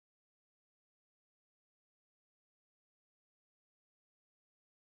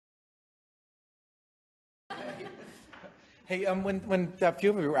Hey, when a few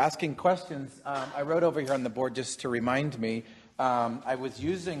of you were asking questions, I wrote over here on the board just to remind me, I was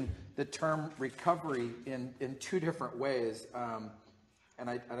using the term recovery in two different ways, and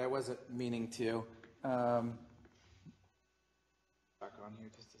I wasn't meaning to. Back on here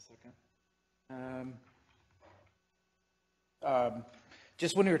just a second.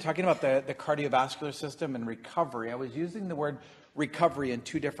 Just when we were talking about the cardiovascular system and recovery, I was using the word recovery in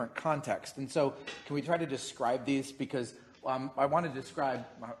two different contexts. And so can we try to describe these? Because I want to describe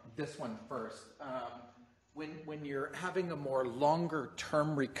this one first. When you're having a more longer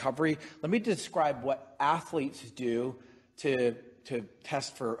term recovery, let me describe what athletes do to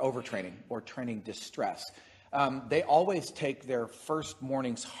test for overtraining or training distress. They always take their first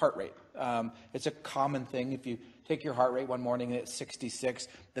morning's heart rate. It's a common thing. If you take your heart rate one morning and it's 66,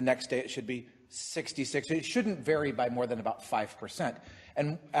 the next day it should be 66. It shouldn't vary by more than about 5%.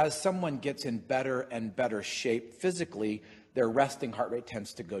 And as someone gets in better and better shape physically, their resting heart rate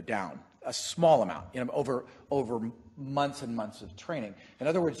tends to go down a small amount, over months and months of training. In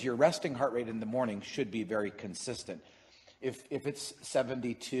other words, your resting heart rate in the morning should be very consistent. If it's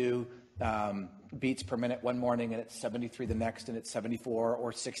 72 beats per minute one morning and it's 73 the next and it's 74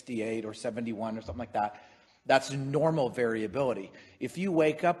 or 68 or 71 or something like that, that's normal variability. If you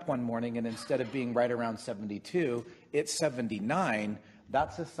wake up one morning and instead of being right around 72, it's 79,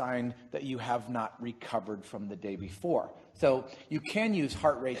 that's a sign that you have not recovered from the day before. So you can use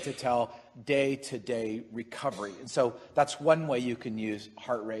heart rate to tell day-to-day recovery. And so that's one way you can use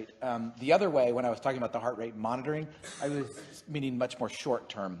heart rate. The other way, when I was talking about the heart rate monitoring, I was meaning much more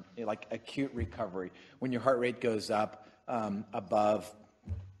short-term, like acute recovery. When your heart rate goes up above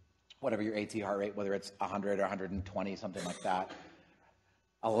whatever your AT heart rate, whether it's 100 or 120, something like that,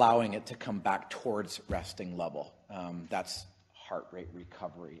 allowing it to come back towards resting level. That's heart rate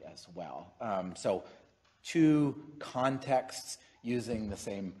recovery as well. So two contexts using the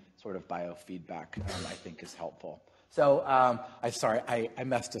same sort of biofeedback, I think is helpful. So I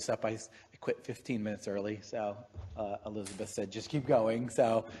messed this up. I quit 15 minutes early, so Elizabeth said, just keep going.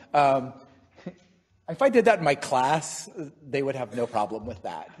 So if I did that in my class, they would have no problem with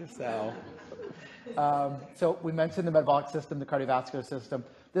that. So we mentioned the metabolic system, the cardiovascular system.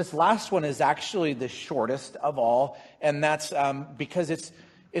 This last one is actually the shortest of all, and that's because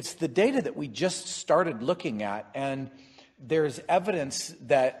it's the data that we just started looking at, and there's evidence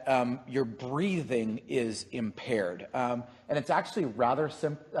that your breathing is impaired. And it's actually rather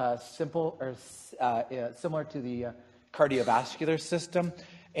simple or similar to the cardiovascular system,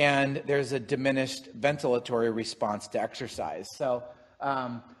 and there's a diminished ventilatory response to exercise. So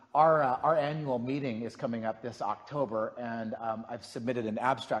our annual meeting is coming up this October, and I've submitted an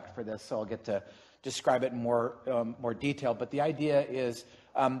abstract for this, so I'll get to describe it in more detail. But the idea is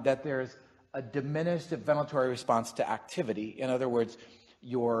that there's a diminished ventilatory response to activity. In other words,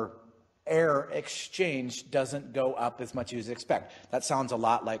 your air exchange doesn't go up as much as you expect. That sounds a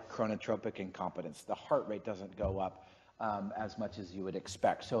lot like chronotropic incompetence. The heart rate doesn't go up as much as you would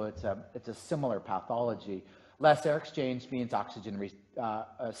expect. So it's a similar pathology. Less air exchange means oxygen,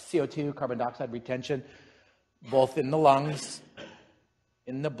 CO2, carbon dioxide retention, both in the lungs,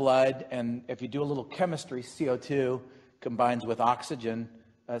 in the blood, and if you do a little chemistry, CO2 combines with oxygen,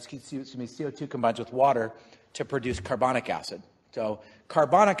 CO2 combines with water to produce carbonic acid. So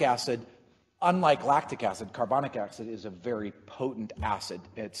carbonic acid, unlike lactic acid, carbonic acid is a very potent acid.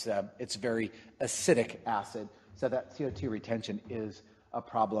 It's very acidic acid, so that CO2 retention is a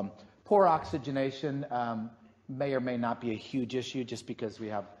problem. Poor oxygenation may or may not be a huge issue just because we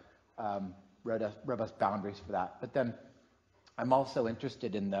have robust boundaries for that. But then I'm also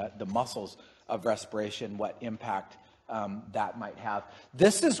interested in the muscles of respiration, what impact that might have.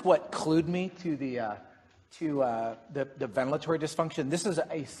 This is what clued me to the ventilatory dysfunction. This is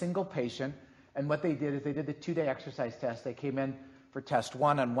a single patient, and what they did is they did the 2-day exercise test. They came in for test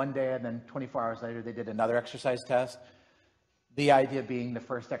 1 on one day, and then 24 hours later they did another exercise test. The idea being the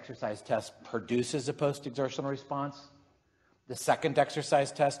first exercise test produces a post-exertional response. The second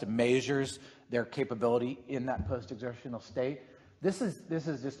exercise test measures their capability in that post-exertional state. This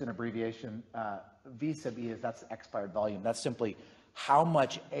is just an abbreviation. VSUB that's expired volume. That's simply how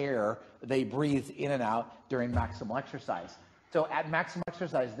much air they breathe in and out during maximal exercise. So at maximal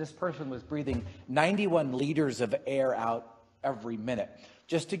exercise, this person was breathing 91 liters of air out every minute.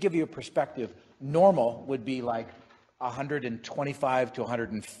 Just to give you a perspective, normal would be like 125 to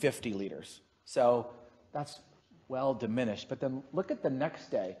 150 liters. So that's well diminished. But then look at the next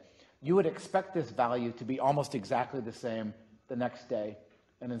day. You would expect this value to be almost exactly the same the next day,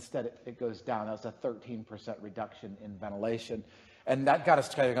 and instead it goes down. That was a 13% reduction in ventilation. And that got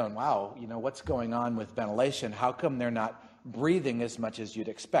us kind of going, wow, what's going on with ventilation? How come they're not breathing as much as you'd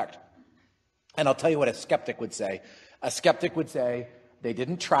expect. And I'll tell you what a skeptic would say. A skeptic would say they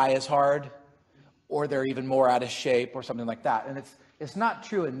didn't try as hard, or they're even more out of shape, or something like that. And it's not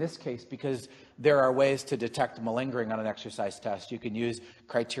true in this case, because there are ways to detect malingering on an exercise test. You can use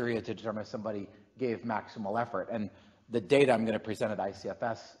criteria to determine if somebody gave maximal effort. And the data I'm going to present at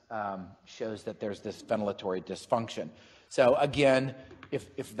ICFS shows that there's this ventilatory dysfunction. So again,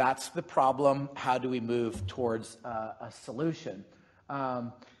 if that's the problem, how do we move towards a solution?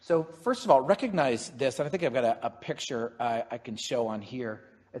 So first of all, recognize this, and I think I've got a picture I can show on here.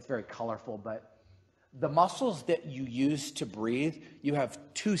 It's very colorful, but the muscles that you use to breathe, you have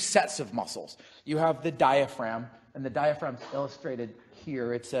two sets of muscles. You have the diaphragm, and the diaphragm's illustrated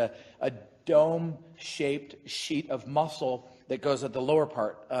here. It's a dome-shaped sheet of muscle that goes at the lower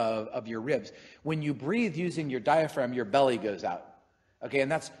part of your ribs. When you breathe using your diaphragm, your belly goes out. Okay,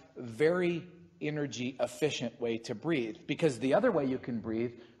 and that's very energy efficient way to breathe, because the other way you can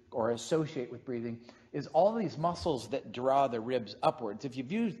breathe or associate with breathing is all these muscles that draw the ribs upwards. If you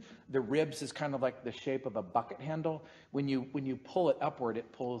view the ribs as kind of like the shape of a bucket handle, when you pull it upward,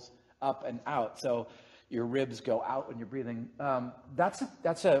 it pulls up and out. So your ribs go out when you're breathing.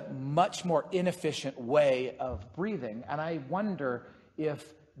 That's a much more inefficient way of breathing. And I wonder if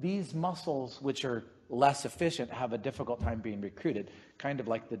these muscles, which are less efficient, have a difficult time being recruited, kind of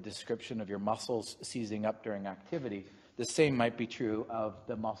like the description of your muscles seizing up during activity. The same might be true of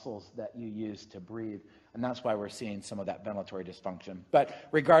the muscles that you use to breathe, and that's why we're seeing some of that ventilatory dysfunction. But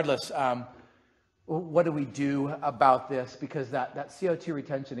regardless, what do we do about this? Because that CO2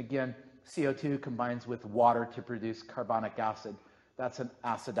 retention, again, CO2 combines with water to produce carbonic acid. That's an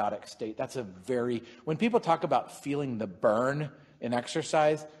acidotic state. When people talk about feeling the burn in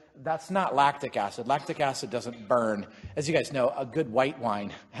exercise, that's not lactic acid. Lactic acid doesn't burn. As you guys know, a good white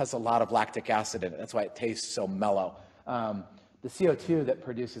wine has a lot of lactic acid in it. That's why it tastes so mellow. The CO2 that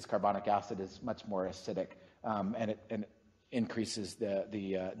produces carbonic acid is much more acidic, and it increases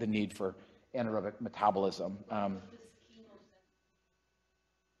the need for anaerobic metabolism.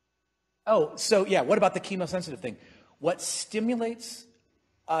 What about the chemosensitive thing? What stimulates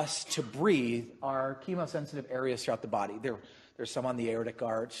us to breathe are chemosensitive areas throughout the body. There's some on the aortic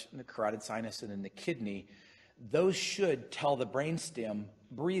arch, in the carotid sinus, and in the kidney. Those should tell the brainstem,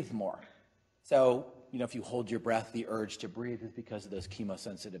 breathe more. So, if you hold your breath, the urge to breathe is because of those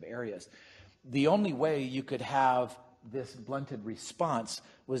chemosensitive areas. The only way you could have this blunted response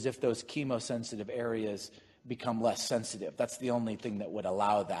was if those chemosensitive areas become less sensitive. That's the only thing that would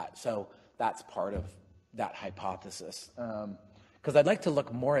allow that. So that's part of that hypothesis. Because I'd like to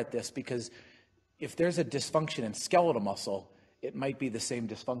look more at this, because if there's a dysfunction in skeletal muscle, it might be the same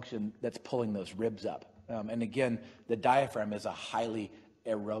dysfunction that's pulling those ribs up. And again, the diaphragm is a highly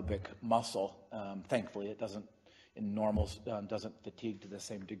aerobic muscle. Thankfully, it doesn't, in normals, doesn't fatigue to the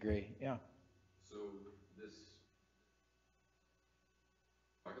same degree. Yeah. So this,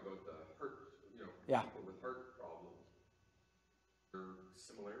 talk about the heart, yeah. People with heart problems, there are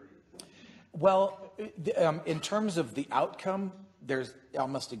similarities? Well, in terms of the outcome, there's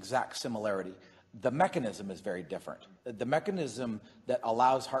almost exact similarity. The mechanism is very different. The mechanism that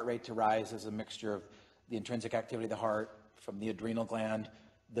allows heart rate to rise is a mixture of the intrinsic activity of the heart from the adrenal gland,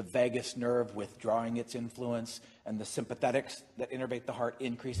 the vagus nerve withdrawing its influence, and the sympathetics that innervate the heart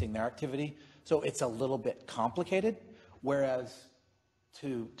increasing their activity. So it's a little bit complicated, whereas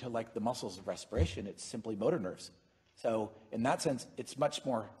to like the muscles of respiration, it's simply motor nerves. So in that sense, it's much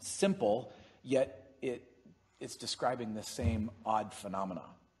more simple, yet it's describing the same odd phenomena.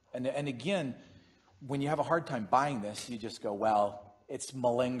 And again, when you have a hard time buying this, you just go, well, it's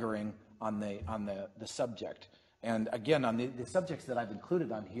malingering on the subject. And again, on the subjects that I've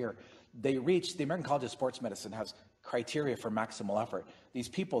included on here, the American College of Sports Medicine has criteria for maximal effort. These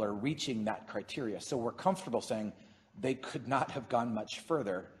people are reaching that criteria. So we're comfortable saying they could not have gone much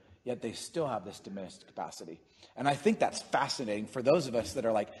further, yet they still have this diminished capacity. And I think that's fascinating for those of us that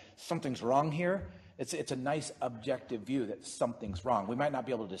are like, something's wrong here. It's a nice objective view that something's wrong. We might not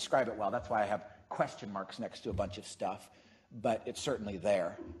be able to describe it well. That's why I have question marks next to a bunch of stuff, but it's certainly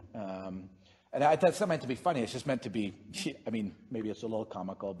there. And that's not meant to be funny. It's just meant to be, maybe it's a little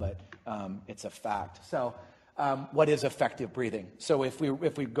comical, but it's a fact. So what is effective breathing? So if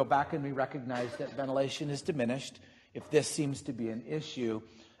we go back and we recognize that ventilation is diminished, if this seems to be an issue,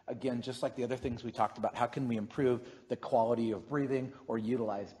 again, just like the other things we talked about, how can we improve the quality of breathing or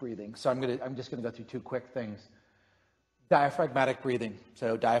utilize breathing? So I'm just going to go through two quick things. Diaphragmatic breathing.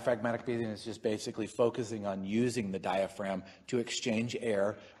 So diaphragmatic breathing is just basically focusing on using the diaphragm to exchange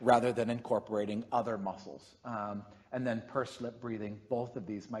air rather than incorporating other muscles. And then pursed lip breathing. Both of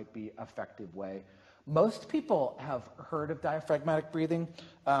these might be effective way. Most people have heard of diaphragmatic breathing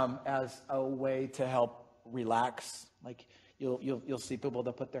as a way to help relax. Like you'll see people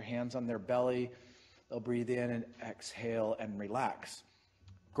that put their hands on their belly, they'll breathe in and exhale and relax.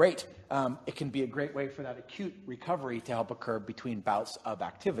 Great. It can be a great way for that acute recovery to help occur between bouts of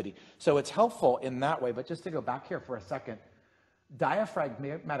activity. So it's helpful in that way. But just to go back here for a second,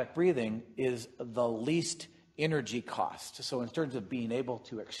 diaphragmatic breathing is the least energy cost. So in terms of being able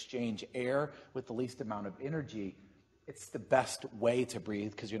to exchange air with the least amount of energy, it's the best way to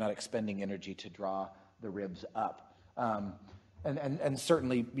breathe because you're not expending energy to draw the ribs up. And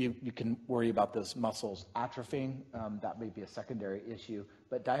certainly you can worry about those muscles atrophying. That may be a secondary issue.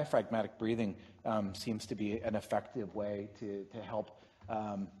 But diaphragmatic breathing seems to be an effective way to help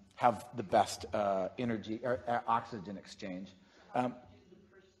have the best energy or oxygen exchange.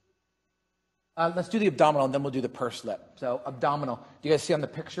 Let's do the abdominal, and then we'll do the pursed lip. So abdominal. Do you guys see on the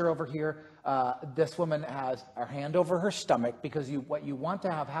picture over here? This woman has her hand over her stomach because what you want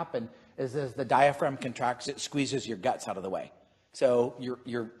to have happen is as the diaphragm contracts, it squeezes your guts out of the way. So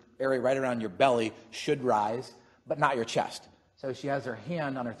your area right around your belly should rise, but not your chest. So she has her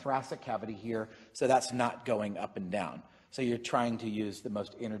hand on her thoracic cavity here, so that's not going up and down. So you're trying to use the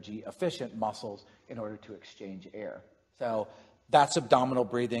most energy efficient muscles in order to exchange air. So that's abdominal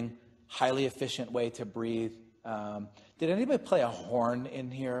breathing, highly efficient way to breathe. Did anybody play a horn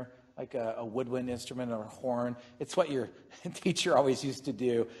in here? Like a woodwind instrument or a horn? It's what your teacher always used to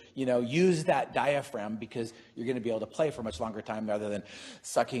do. Use that diaphragm because you're going to be able to play for a much longer time rather than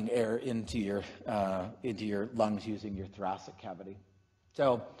sucking air into your lungs using your thoracic cavity.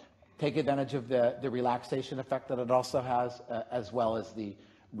 So take advantage of the relaxation effect that it also has, as well as the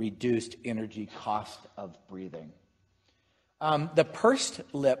reduced energy cost of breathing. The pursed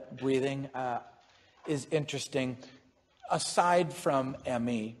lip breathing is interesting. Aside from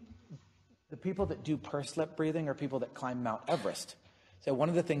ME, the people that do pursed lip breathing are people that climb Mount Everest. So one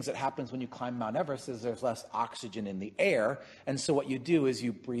of the things that happens when you climb Mount Everest is there's less oxygen in the air. And so what you do is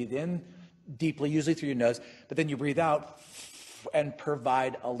you breathe in deeply, usually through your nose, but then you breathe out and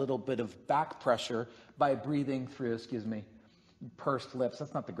provide a little bit of back pressure by breathing through, pursed lips.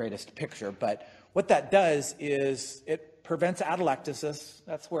 That's not the greatest picture, but what that does is it prevents atelectasis.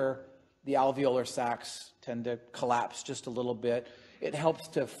 That's where the alveolar sacs tend to collapse just a little bit. It helps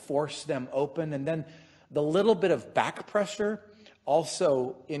to force them open. And then the little bit of back pressure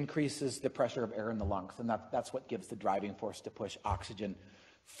also increases the pressure of air in the lungs. And that's what gives the driving force to push oxygen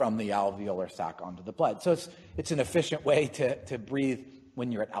from the alveolar sac onto the blood. So it's an efficient way to breathe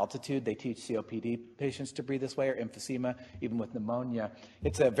when you're at altitude. They teach COPD patients to breathe this way, or emphysema, even with pneumonia.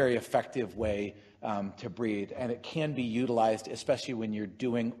 It's a very effective way to breathe, and it can be utilized, especially when you're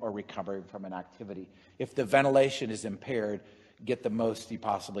doing or recovering from an activity. If the ventilation is impaired, get the most you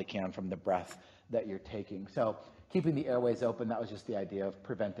possibly can from the breath that you're taking. So keeping the airways open, that was just the idea of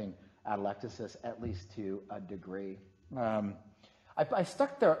preventing atelectasis, at least to a degree. I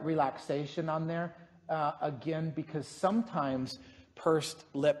stuck the relaxation on there, again, because sometimes pursed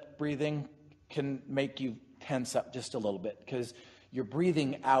lip breathing can make you tense up just a little bit because you're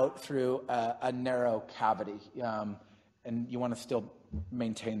breathing out through a narrow cavity, and you want to still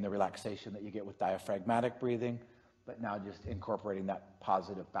maintain the relaxation that you get with diaphragmatic breathing, but now just incorporating that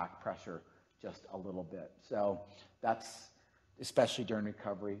positive back pressure just a little bit. So that's, especially during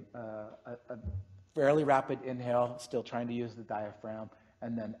recovery, a fairly rapid inhale, still trying to use the diaphragm,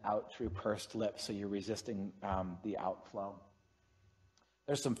 and then out through pursed lips, so you're resisting the outflow.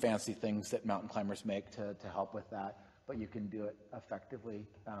 There's some fancy things that mountain climbers make to help with that, but you can do it effectively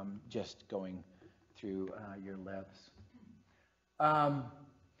just going through your lips.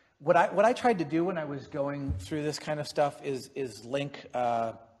 What I tried to do when I was going through this kind of stuff is link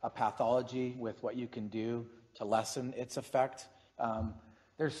a pathology with what you can do to lessen its effect.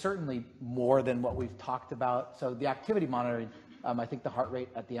 There's certainly more than what we've talked about. So the activity monitoring, I think the heart rate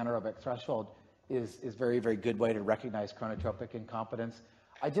at the anaerobic threshold is very, very good way to recognize chronotropic incompetence.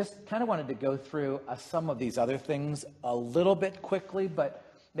 I just kind of wanted to go through some of these other things a little bit quickly, but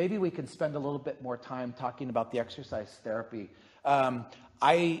maybe we can spend a little bit more time talking about the exercise therapy.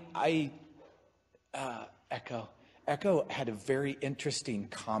 Echo had a very interesting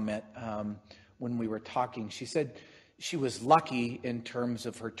comment when we were talking. She said she was lucky in terms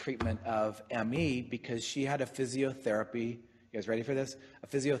of her treatment of ME because she had a physiotherapy. You guys ready for this? A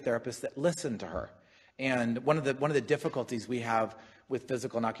physiotherapist that listened to her. And one of the difficulties we have with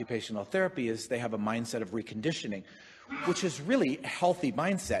physical and occupational therapy is they have a mindset of reconditioning, which is really a healthy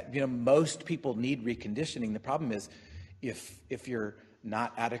mindset. Most people need reconditioning. The problem is if you're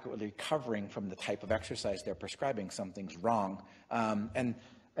not adequately recovering from the type of exercise they're prescribing, something's wrong. And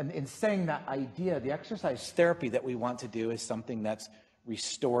And in saying that idea, the exercise therapy that we want to do is something that's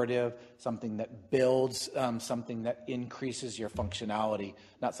restorative, something that builds, something that increases your functionality,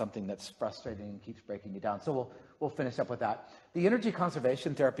 not something that's frustrating and keeps breaking you down. So we'll finish up with that. The energy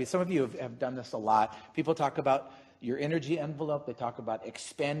conservation therapy, some of you have done this a lot. People talk about your energy envelope. They talk about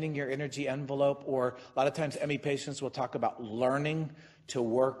expanding your energy envelope, or a lot of times ME patients will talk about learning to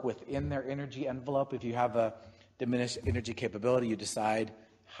work within their energy envelope. If you have a diminished energy capability, you decide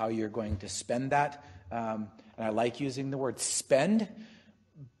how you're going to spend that. And I like using the word spend,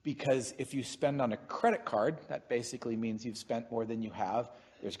 because if you spend on a credit card, that basically means you've spent more than you have.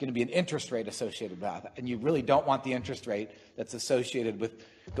 There's going to be an interest rate associated with that, and you really don't want the interest rate that's associated with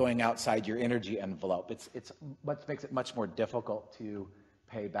going outside your energy envelope. It's what makes it much more difficult to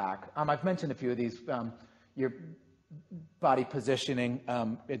pay back. I've mentioned a few of these. Your body positioning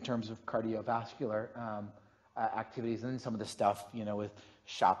in terms of cardiovascular activities, and then some of the stuff, with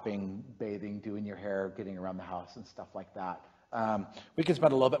shopping, bathing, doing your hair, getting around the house, and stuff like that. We can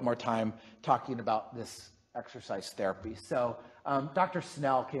spend a little bit more time talking about this exercise therapy. So Dr.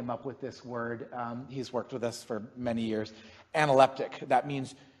 Snell came up with this word. He's worked with us for many years. Analeptic. That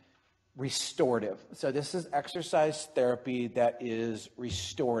means restorative. So this is exercise therapy that is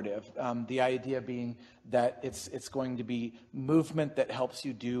restorative. The idea being that it's going to be movement that helps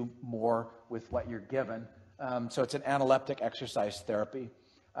you do more with what you're given. So it's an analeptic exercise therapy.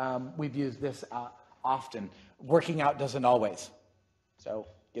 We've used this often. Working out doesn't always. So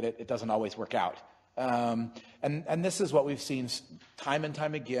get it? It doesn't always work out. And this is what we've seen time and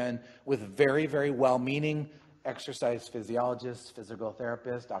time again with very, very well-meaning exercise physiologists, physical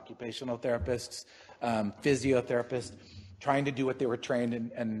therapists, occupational therapists, physiotherapists, trying to do what they were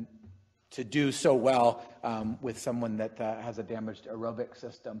trained and to do so well with someone that has a damaged aerobic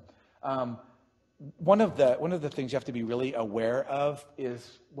system. One of the things you have to be really aware of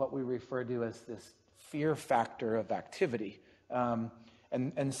is what we refer to as this fear factor of activity.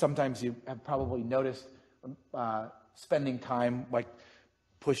 And sometimes you have probably noticed spending time like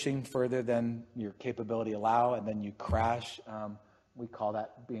pushing further than your capability allow, and then you crash. We call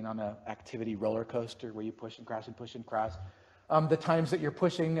that being on an activity roller coaster where you push and crash and push and crash. The times that you're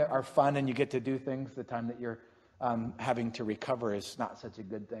pushing are fun and you get to do things. The time that you're having to recover is not such a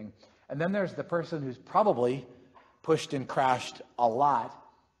good thing. And then there's the person who's probably pushed and crashed a lot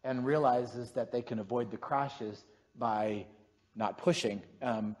and realizes that they can avoid the crashes by not pushing.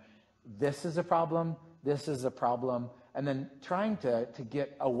 This is a problem. This is a problem. And then trying to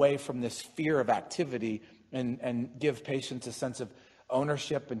get away from this fear of activity and give patients a sense of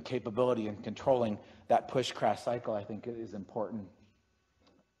ownership and capability in controlling that push-crash cycle, I think is important.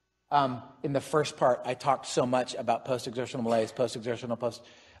 In the first part, I talked so much about post-exertional malaise,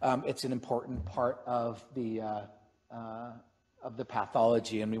 it's an important part of the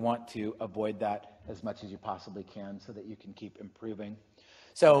pathology, and we want to avoid that as much as you possibly can so that you can keep improving.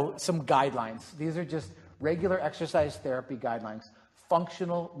 So some guidelines. These are just regular exercise therapy guidelines.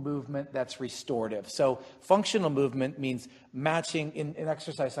 Functional movement that's restorative. So functional movement means matching, in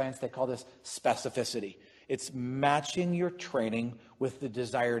exercise science, they call this specificity. It's matching your training with the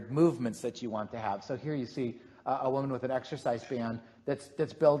desired movements that you want to have. So here you see a woman with an exercise band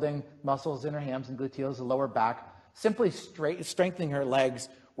that's building muscles in her hams and gluteals, the lower back, simply strengthening her legs,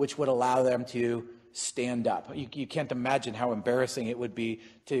 which would allow them to stand up. You can't imagine how embarrassing it would be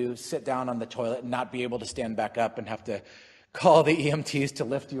to sit down on the toilet and not be able to stand back up and have to call the EMTs to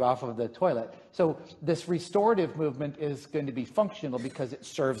lift you off of the toilet. So this restorative movement is going to be functional because it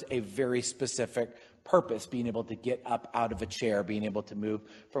serves a very specific purpose, being able to get up out of a chair, being able to move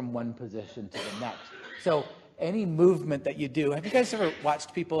from one position to the next. So any movement that you do, have you guys ever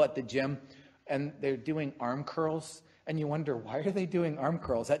watched people at the gym and they're doing arm curls? And you wonder, why are they doing arm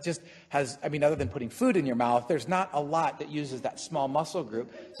curls? That just has, other than putting food in your mouth, there's not a lot that uses that small muscle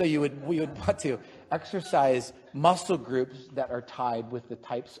group. So we would want to exercise muscle groups that are tied with the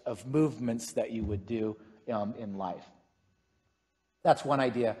types of movements that you would do in life. That's one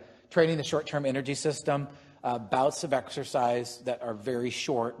idea. Training the short-term energy system. Bouts of exercise that are very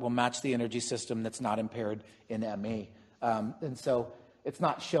short will match the energy system that's not impaired in ME. And so it's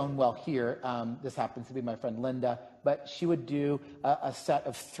not shown well here. This happens to be my friend Linda, but she would do a set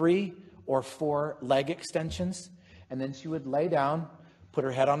of 3 or 4 leg extensions, and then she would lay down, put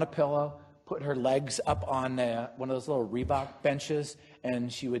her head on a pillow, put her legs up on one of those little Reebok benches,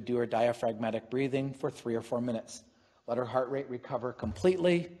 and she would do her diaphragmatic breathing for 3 or 4 minutes. Let her heart rate recover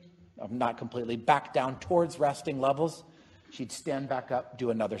completely, not completely, back down towards resting levels. She'd stand back up,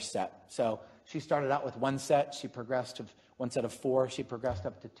 do another set. So she started out with 1 set. She progressed to 1 set of 4. She progressed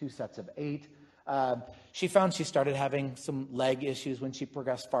up to 2 sets of 8. She found she started having some leg issues when she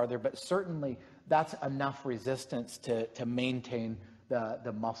progressed farther, but certainly that's enough resistance to maintain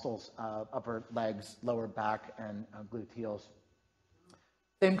the muscles of her legs, lower back, and gluteals.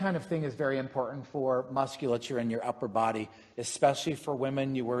 Same kind of thing is very important for musculature in your upper body, especially for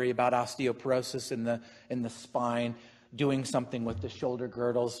women. You worry about osteoporosis in the spine. Doing something with the shoulder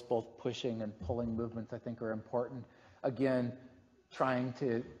girdles, both pushing and pulling movements, I think are important. Again, trying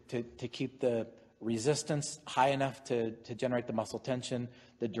to keep the resistance high enough to generate the muscle tension,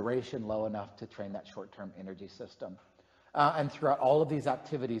 the duration low enough to train that short-term energy system. And throughout all of these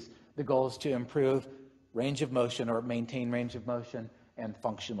activities, the goal is to improve range of motion or maintain range of motion and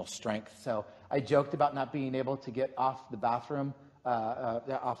functional strength. So I joked about not being able to get off the bathroom,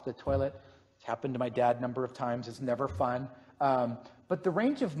 off the toilet. It's happened to my dad a number of times. It's never fun. But the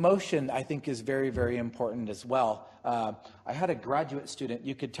range of motion, I think, is very, very important as well. I had a graduate student.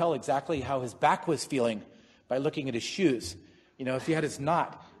 You could tell exactly how his back was feeling by looking at his shoes. You know, if he had his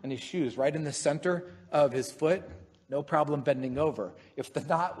knot and his shoes right in the center of his foot, no problem bending over. If the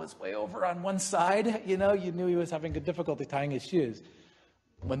knot was way over on one side, you know, you knew he was having good difficulty tying his shoes.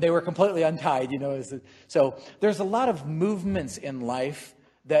 When they were completely untied, you know. So there's a lot of movements in life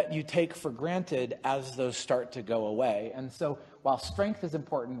that you take for granted as those start to go away. And so while strength is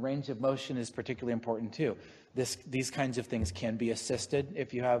important, range of motion is particularly important too. These kinds of things can be assisted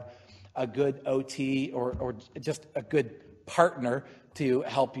if you have a good OT or just a good partner to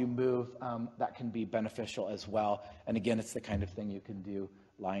help you move. That can be beneficial as well. And again, it's the kind of thing you can do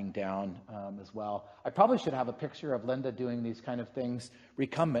lying down as well. I probably should have a picture of Linda doing these kind of things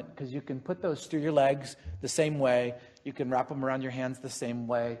recumbent, because you can put those through your legs the same way. You can wrap them around your hands the same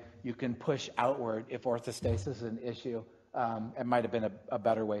way. You can push outward if orthostasis is an issue. It might have been a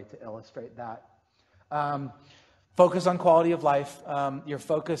better way to illustrate that. Focus on quality of life. Your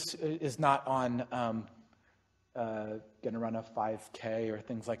focus is not on going to run a 5K or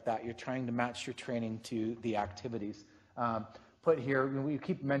things like that. You're trying to match your training to the activities. Put here, we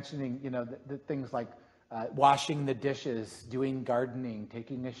keep mentioning, you know, the things like washing the dishes, doing gardening,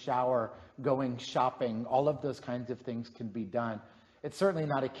 taking a shower, going shopping. All of those kinds of things can be done. It's certainly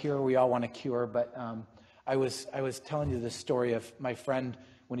not a cure. We all want a cure, but I was telling you the story of my friend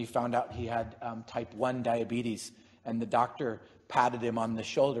when he found out he had type 1 diabetes, and the doctor patted him on the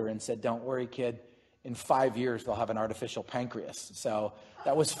shoulder and said, "Don't worry, kid. In 5 years, they'll have an artificial pancreas." So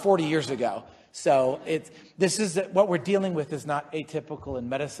that was 40 years ago. So what we're dealing with is not atypical in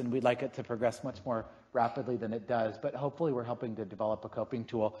medicine. We'd like it to progress much more rapidly than it does, but hopefully we're helping to develop a coping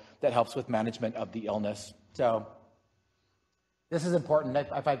tool that helps with management of the illness. So this is important.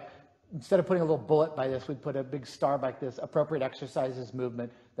 Instead of putting a little bullet by this, we'd put a big star like this: appropriate exercises,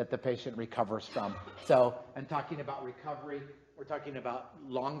 movement that the patient recovers from. So, and talking about recovery, we're talking about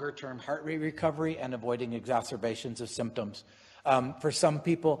longer-term heart rate recovery and avoiding exacerbations of symptoms. For some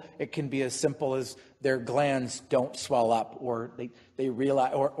people, it can be as simple as their glands don't swell up, or they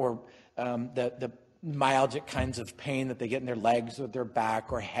realize, or the myalgic kinds of pain that they get in their legs or their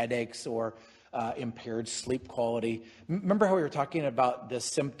back, or headaches, or impaired sleep quality. Remember how we were talking about the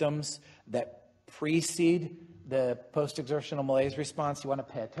symptoms that precede the post-exertional malaise response? You want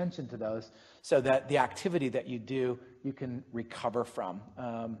to pay attention to those so that the activity that you do, you can recover from.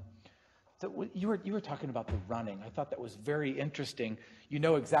 So you were talking about the running. I thought that was very interesting. You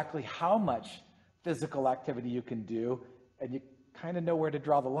know exactly how much physical activity you can do, and you kind of know where to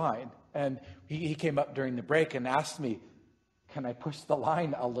draw the line. And he came up during the break and asked me, "Can I push the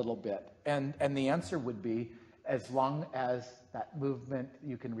line a little bit?" And the answer would be, as long as that movement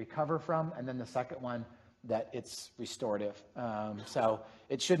you can recover from, and then the second one, that it's restorative. So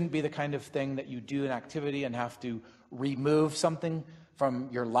it shouldn't be the kind of thing that you do an activity and have to remove something from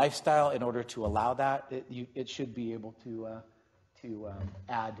your lifestyle in order to allow that. It should be able to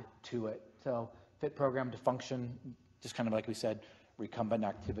add to it. So fit program to function, just kind of like we said, recumbent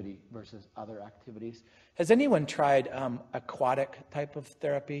activity versus other activities. Has anyone tried aquatic type of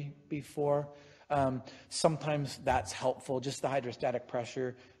therapy before? Sometimes that's helpful. Just the hydrostatic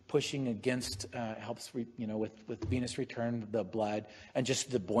pressure pushing against helps, with venous return of the blood, and just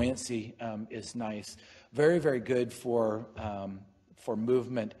the buoyancy is nice. Very, very good for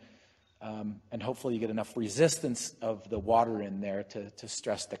movement, and hopefully you get enough resistance of the water in there to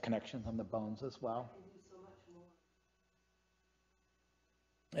stress the connections on the bones as well.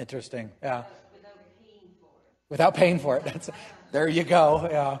 Interesting, yeah. Without paying for it. There you go,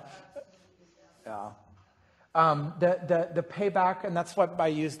 yeah. The payback, and that's why I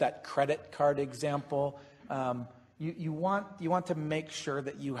use that credit card example. You want to make sure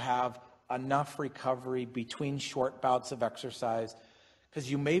that you have enough recovery between short bouts of exercise, because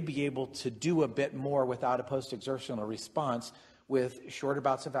you may be able to do a bit more without a post-exertional response with shorter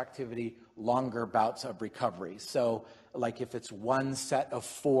bouts of activity, longer bouts of recovery. So like if it's one set of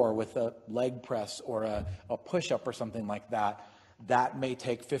 4 with a leg press or a push-up or something like that, that may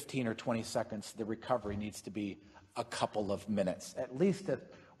take 15 or 20 seconds. The recovery needs to be a couple of minutes, at least a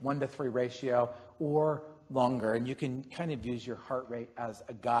 1-to-3 ratio or longer. And you can kind of use your heart rate as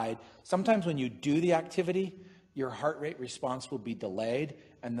a guide. Sometimes when you do the activity, your heart rate response will be delayed,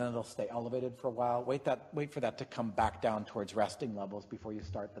 and then it'll stay elevated for a while. Wait for that to come back down towards resting levels before you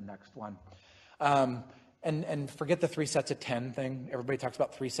start the next one. And forget the 3 sets of 10 thing. Everybody talks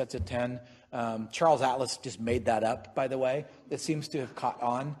about 3 sets of 10. Charles Atlas just made that up, by the way. It seems to have caught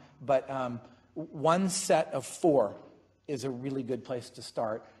on. But 1 set of 4 is a really good place to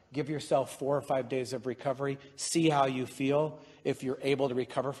start. Give yourself 4 or 5 days of recovery. See how you feel. If you're able to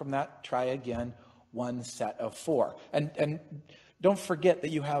recover from that, try again. 1 set of 4. And don't forget that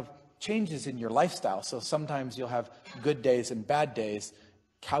you have changes in your lifestyle. So sometimes you'll have good days and bad days.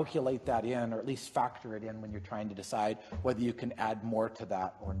 Calculate that in, or at least factor it in when you're trying to decide whether you can add more to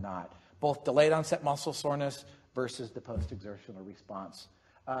that or not. Both delayed onset muscle soreness versus the post-exertional response.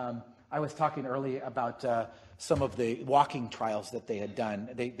 I was talking earlier about some of the walking trials that they had done.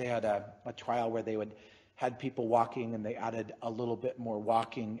 They had a trial where they had people walking, and they added a little bit more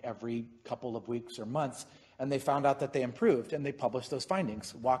walking every couple of weeks or months, and they found out that they improved, and they published those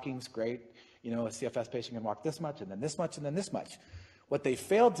findings. Walking's great. You know, a CFS patient can walk this much, and then this much, and then this much. What they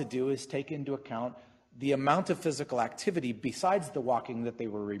failed to do is take into account the amount of physical activity besides the walking that they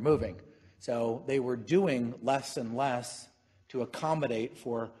were removing. So they were doing less and less to accommodate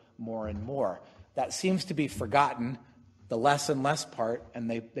for more and more. That seems to be forgotten, the less and less part, and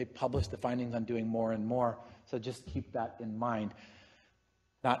they published the findings on doing more and more. So just keep that in mind.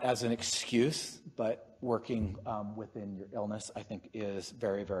 Not as an excuse, but working within your illness, I think, is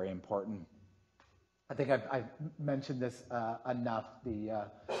very, very important. I think I've mentioned this enough. By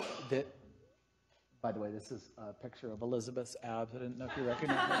the way, this is a picture of Elizabeth's abs. I didn't know if you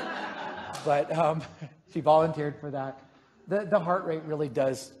recognize it. But she volunteered for that. The heart rate really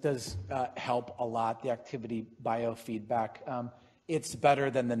does help a lot, the activity biofeedback. It's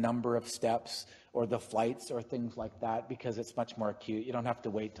better than the number of steps or the flights or things like that because it's much more acute. You don't have to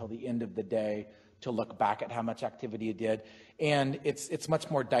wait till the end of the day to look back at how much activity you did. And it's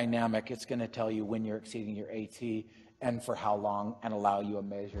much more dynamic. It's going to tell you when you're exceeding your AT and for how long, and allow you a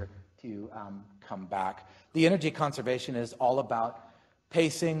measure to come back. The energy conservation is all about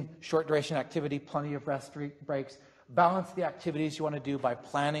pacing, short duration activity, plenty of rest breaks. Balance the activities you want to do by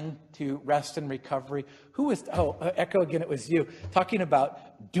planning to rest and recovery. Echo again, it was you, talking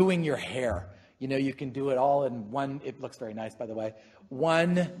about doing your hair. You know, you can do it all in one, it looks very nice, by the way,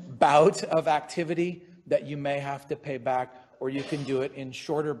 one bout of activity that you may have to pay back, or you can do it in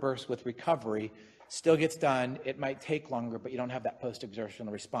shorter bursts with recovery. Still gets done. It might take longer, but you don't have that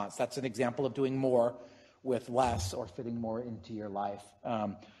post-exertional response. That's an example of doing more with less or fitting more into your life.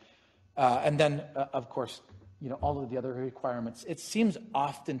 And then, of course, you know, all of the other requirements. It seems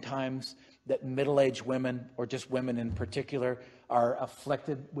oftentimes that middle-aged women, or just women in particular, are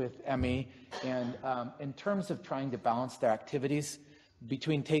afflicted with ME. And in terms of trying to balance their activities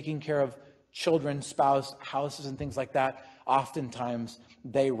between taking care of children, spouse, houses, and things like that, oftentimes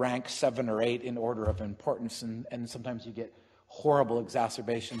they rank 7 or 8 in order of importance. And sometimes you get horrible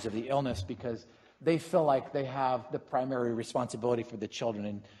exacerbations of the illness because they feel like they have the primary responsibility for the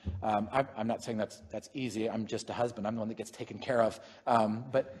children. And I'm not saying that's easy. I'm just a husband. I'm the one that gets taken care of.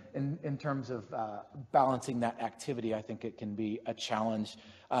 But in terms of balancing that activity, I think it can be a challenge.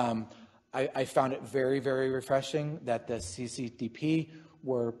 I found it very, very refreshing that the CCDP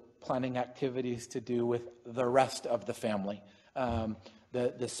were planning activities to do with the rest of the family,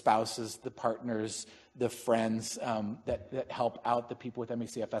 the spouses, the partners, the friends that help out the people with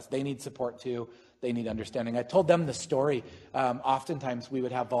ME/CFS. They need support too. They need understanding. I told them the story. Oftentimes we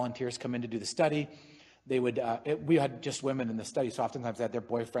would have volunteers come in to do the study. They would. We had just women in the study, so oftentimes they had their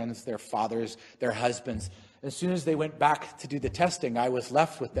boyfriends, their fathers, their husbands. As soon as they went back to do the testing, I was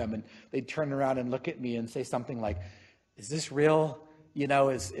left with them, and they'd turn around and look at me and say something like, "Is this real? You know,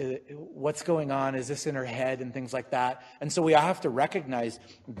 is what's going on? Is this in her head?" and things like that. And so we have to recognize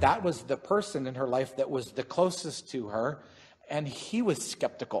that was the person in her life that was the closest to her, and he was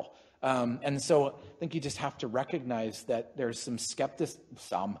skeptical. And so I think you just have to recognize that there's some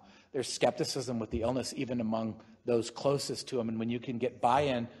skepticism with the illness, even among those closest to him. And when you can get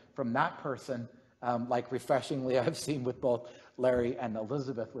buy-in from that person, like refreshingly I've seen with both Larry and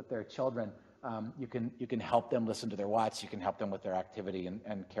Elizabeth with their children, you can help them listen to their watts. You can help them with their activity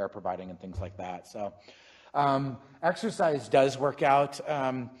and care providing and things like that. So Exercise does work out.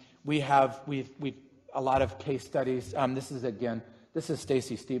 We've a lot of case studies. This is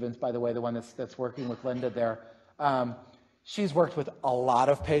Stacy Stevens, by the way, the one that's working with Linda there. She's worked with a lot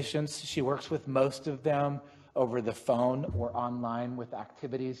of patients. She works with most of them over the phone or online with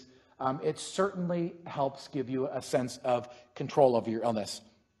activities. It certainly helps give you a sense of control over your illness.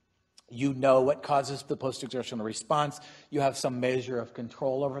 You know what causes the post-exertional response. You have some measure of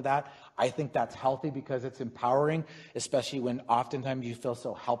control over that. I think that's healthy because it's empowering, especially when oftentimes you feel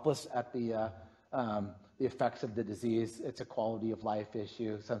so helpless at the effects of the disease. It's a quality of life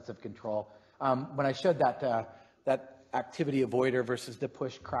issue, sense of control. When I showed that activity avoider versus the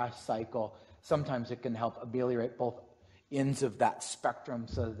push-crash cycle, sometimes it can help ameliorate both ends of that spectrum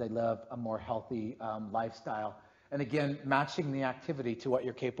so that they live a more healthy lifestyle. And again, matching the activity to what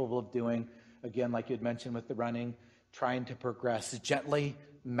you're capable of doing. Again, like you had mentioned with the running, trying to progress gently,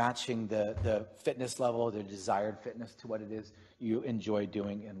 matching the fitness level, the desired fitness to what it is you enjoy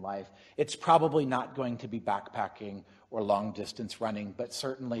doing in life. It's probably not going to be backpacking or long distance running, but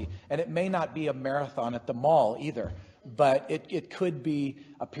certainly, and it may not be a marathon at the mall either, but it could be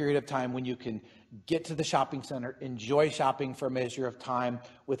a period of time when you can get to the shopping center, enjoy shopping for a measure of time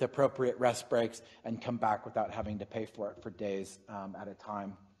with appropriate rest breaks, and come back without having to pay for it for days at a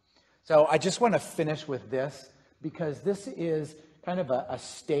time. So I just want to finish with this because this is kind of a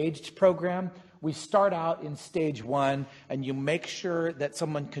staged program. We start out in stage 1, and you make sure that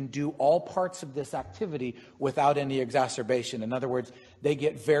someone can do all parts of this activity without any exacerbation. In other words, they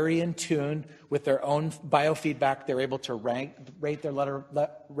get very in tune with their own biofeedback. They're able to rate their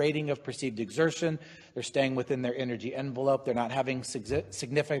rating of perceived exertion. They're staying within their energy envelope. They're not having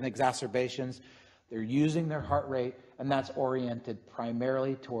significant exacerbations. They're using their heart rate, and that's oriented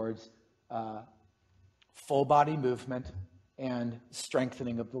primarily towards full body movement and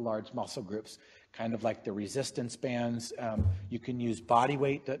strengthening of the large muscle groups, kind of like the resistance bands. You can use body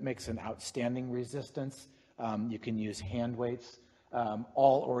weight that makes an outstanding resistance. You can use hand weights,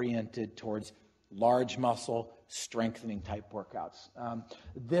 all oriented towards large muscle strengthening type workouts.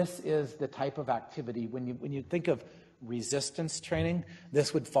 This is the type of activity, when you think of resistance training,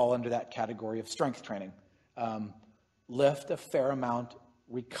 this would fall under that category of strength training. Lift a fair amount,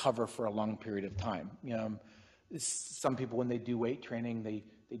 recover for a long period of time. Some people, when they do weight training, they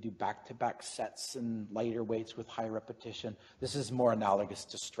do back-to-back sets and lighter weights with high repetition. This is more analogous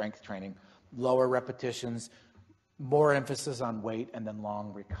to strength training. Lower repetitions, more emphasis on weight, and then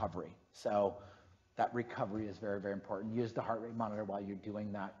long recovery. So that recovery is very, very important. Use the heart rate monitor while you're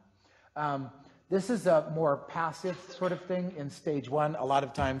doing that. This is a more passive sort of thing in stage 1. A lot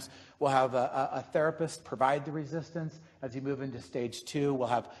of times we'll have a therapist provide the resistance. As you move into stage 2, we'll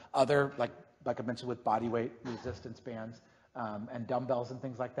have other, like I mentioned with body weight resistance bands and dumbbells and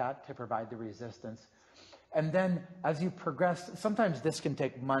things like that to provide the resistance. And then as you progress, sometimes this can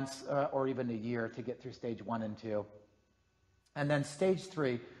take months or even a year to get through stage 1 and 2. And then stage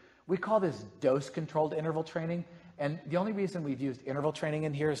 3, we call this dose-controlled interval training. And the only reason we've used interval training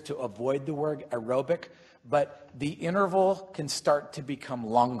in here is to avoid the word aerobic, but the interval can start to become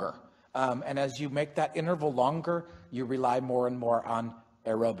longer. And as you make that interval longer, you rely more and more on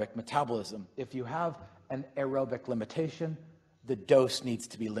aerobic metabolism. If you have an aerobic limitation, the dose needs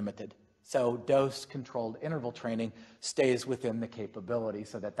to be limited. So dose-controlled interval training stays within the capability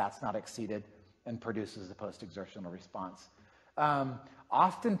so that that's not exceeded and produces a post-exertional response.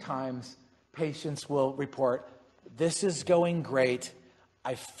 Oftentimes, patients will report, this is going great.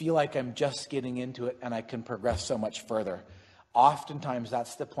 I feel like I'm just getting into it and I can progress so much further. Oftentimes,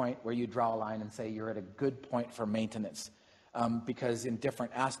 that's the point where you draw a line and say you're at a good point for maintenance. Because in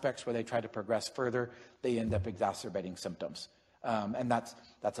different aspects where they try to progress further, they end up exacerbating symptoms. And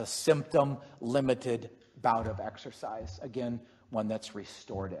that's a symptom-limited bout of exercise. Again, one that's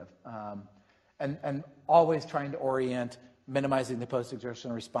restorative. And always trying to orient, minimizing the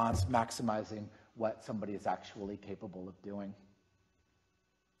post-exertional response, maximizing what somebody is actually capable of doing.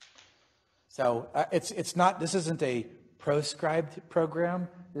 So this isn't a proscribed program.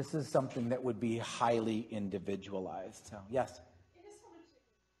 This is something that would be highly individualized. So, yes? I just wanted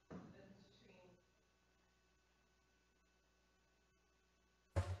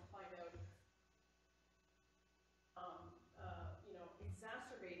to find out,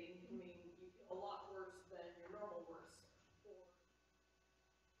 exacerbating can mean you feel a lot worse than your normal worse.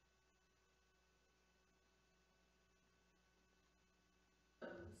 Or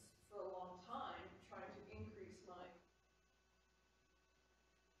for a long time, trying to increase my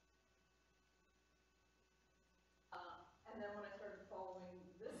and then when I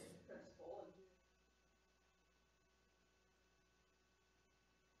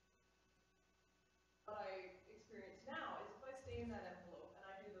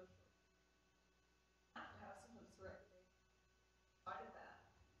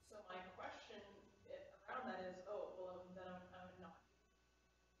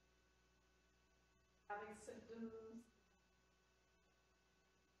symptoms.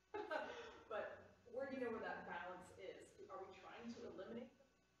 But where do you know where that balance is? Are we trying to eliminate them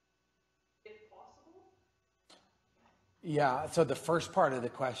if possible? Yeah, so the first part of the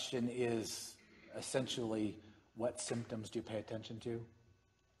question is essentially what symptoms do you pay attention to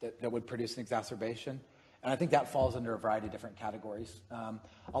that would produce an exacerbation? And I think that falls under a variety of different categories.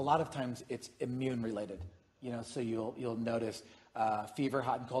 A lot of times it's immune related, so you'll notice fever,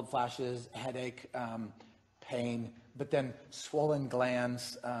 hot and cold flashes, headache, pain, but then swollen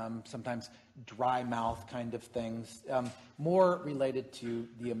glands, sometimes dry mouth kind of things, more related to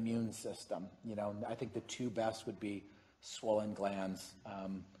the immune system. I think the two best would be swollen glands,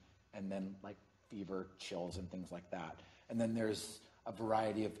 and then like fever, chills, and things like that. And then there's a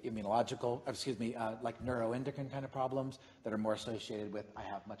variety of like neuroendocrine kind of problems that are more associated with, I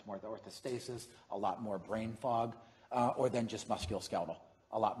have much more of the orthostasis, a lot more brain fog, or then just musculoskeletal,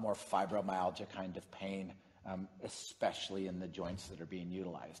 a lot more fibromyalgia kind of pain, especially in the joints that are being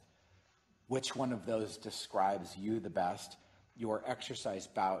utilized. Which one of those describes you the best? Your exercise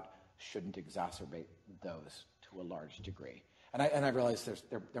bout shouldn't exacerbate those to a large degree. And I realize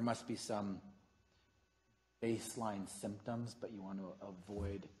there must be some baseline symptoms, but you want to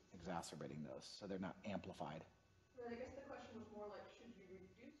avoid exacerbating those so they're not amplified. Right, I guess the question was more like, should you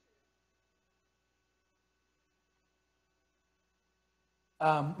reduce it?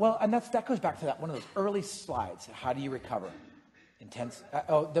 Well, and that goes back to that one of those early slides. How do you recover?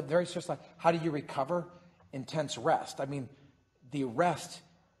 The very first slide. How do you recover intense rest? I mean, the rest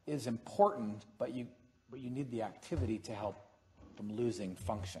is important, but you need the activity to help from losing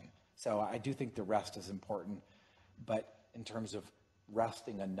function. So I do think the rest is important, but in terms of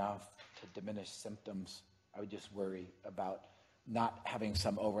resting enough to diminish symptoms, I would just worry about not having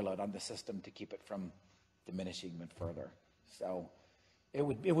some overload on the system to keep it from diminishing even further. So it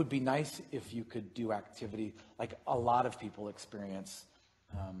would be nice if you could do activity. Like a lot of people experience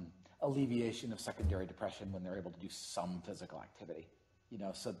alleviation of secondary depression when they're able to do some physical activity.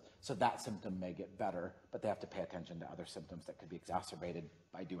 So that symptom may get better, but they have to pay attention to other symptoms that could be exacerbated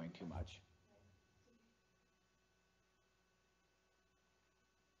by doing too much.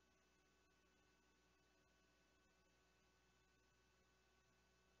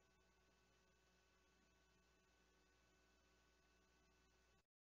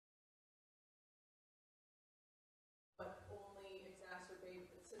 But only exacerbate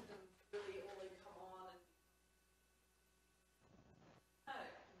the symptoms, really only come on and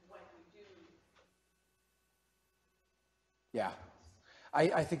when we do. Yeah,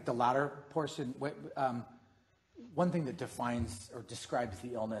 I think the latter portion, one thing that defines or describes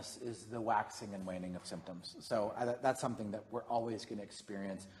the illness is the waxing and waning of symptoms. So that's something that we're always going to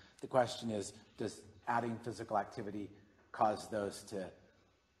experience. The question is, does adding physical activity cause those to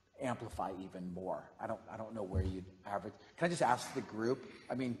amplify even more? I don't know where you'd average. Can I just ask the group?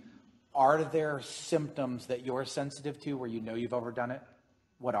 I mean, are there symptoms that you're sensitive to where you've overdone it?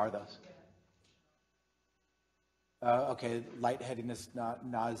 What are those? Okay, lightheadedness,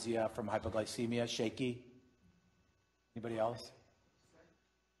 nausea from hypoglycemia, shaky. Anybody else?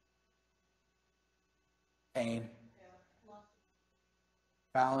 Pain.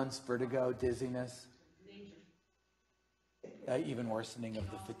 Balance, vertigo, dizziness. Even worsening of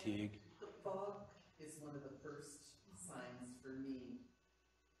the fatigue. The fog is one of the first signs for me.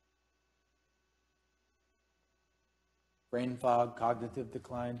 Brain fog, cognitive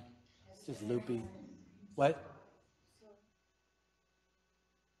decline, just loopy. What?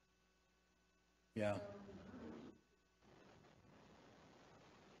 Yeah.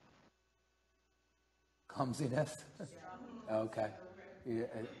 Clumsiness? Okay. Yeah,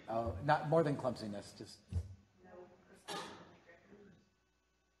 not more than clumsiness, just.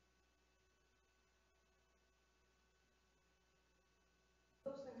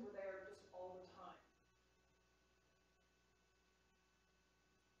 Those things were there just all the time.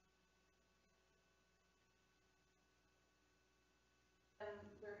 And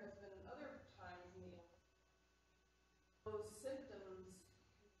there has been other times in the illness, those symptoms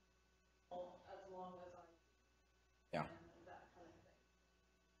as long as I Yeah. and that kind of thing.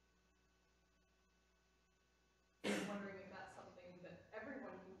 I'm wondering if that's something that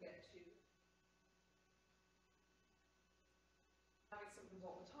everyone can get to. Having symptoms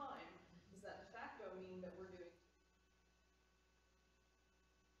all the time, does that de facto mean that we're doing?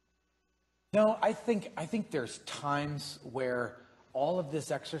 No, I think there's times where all of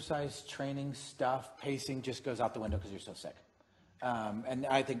this exercise, training stuff, pacing just goes out the window because you're so sick. And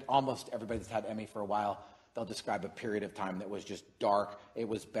I think almost everybody that's had ME for a while, they'll describe a period of time that was just dark. It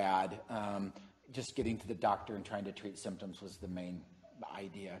was bad. Just getting to the doctor and trying to treat symptoms was the main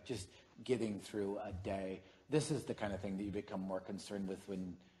idea. Just getting through a day. This is the kind of thing that you become more concerned with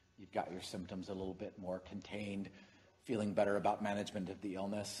when you've got your symptoms a little bit more contained, feeling better about management of the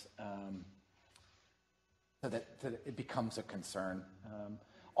illness, so that it becomes a concern.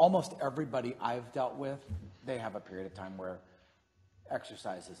 Almost everybody I've dealt with, they have a period of time where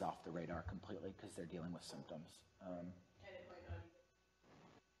exercise is off the radar completely because they're dealing with symptoms.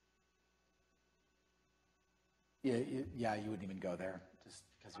 You wouldn't even go there just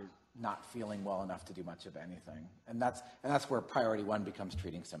because you're not feeling well enough to do much of anything. And that's where priority one becomes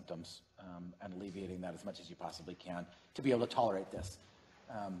treating symptoms and alleviating that as much as you possibly can to be able to tolerate this.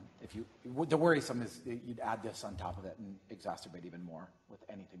 The worrisome is you'd add this on top of it and exacerbate even more with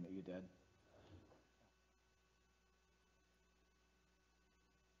anything that you did.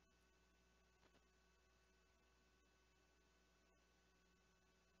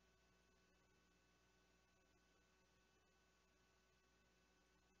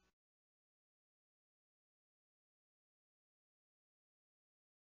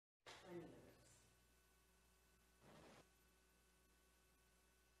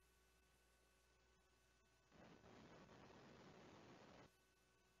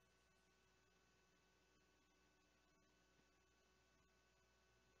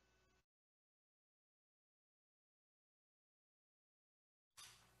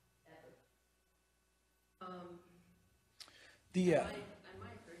 Am I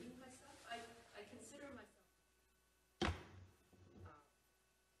hurting myself? I consider myself.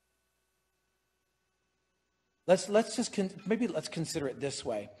 Let's consider it this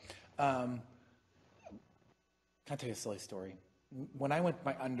way. Can I tell you a silly story? When I went to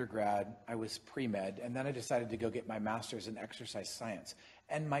my undergrad, I was pre-med, and then I decided to go get my master's in exercise science.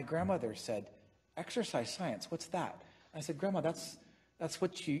 And my grandmother said, "Exercise science, what's that?" I said, "Grandma, that's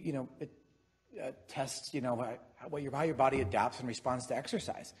what it tests, how your body adapts and responds to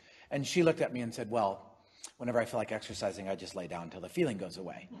exercise." And she looked at me and said, "Well, whenever I feel like exercising, I just lay down until the feeling goes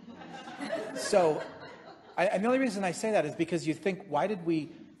away." So, and the only reason I say that is because you think, why did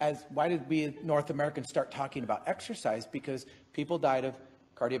we North Americans start talking about exercise? Because people died of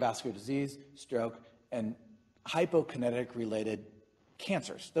cardiovascular disease, stroke, and hypokinetic-related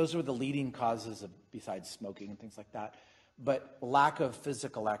cancers. Those were the leading causes besides smoking and things like that. But lack of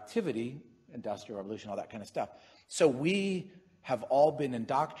physical activity, Industrial Revolution, all that kind of stuff. So we have all been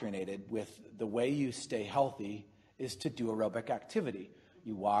indoctrinated with the way you stay healthy is to do aerobic activity.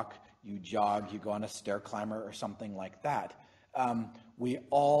 You walk, you jog, you go on a stair climber or something like that. We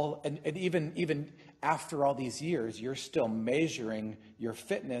all, and even after all these years, you're still measuring your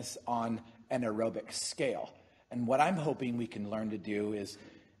fitness on an aerobic scale. And what I'm hoping we can learn to do is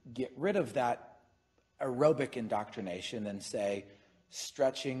get rid of that aerobic indoctrination and say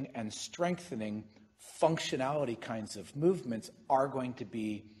stretching and strengthening functionality kinds of movements are going to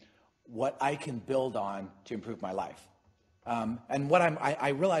be what I can build on to improve my life. And what I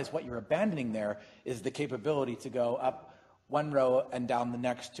realize what you're abandoning there is the capability to go up one row and down the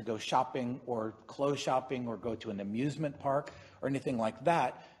next to go shopping or clothes shopping or go to an amusement park or anything like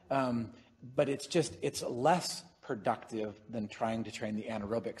that. But it's less productive than trying to train the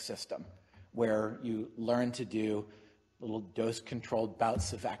anaerobic system, where you learn to do little dose-controlled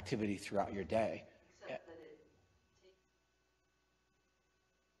bouts of activity throughout your day. Except that it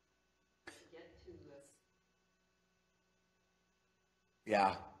takes to get to this.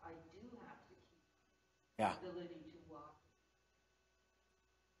 Yeah. I do have to keep Yeah. the ability to walk.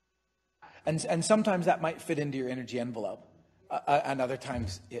 And sometimes that might fit into your energy envelope, and other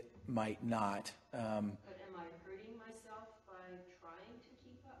times it might not. But am I hurting myself by trying to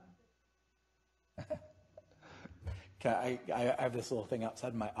keep up? I have this little thing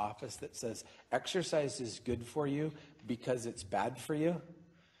outside my office that says, "Exercise is good for you because it's bad for you."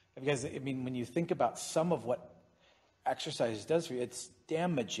 Because, I mean, when you think about some of what exercise does for you, it's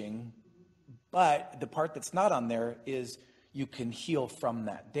damaging, but the part that's not on there is you can heal from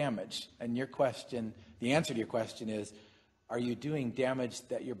that damage. And the answer to your question is, are you doing damage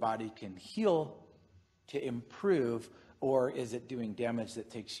that your body can heal to improve, or is it doing damage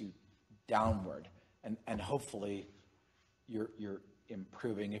that takes you downward? And hopefully you're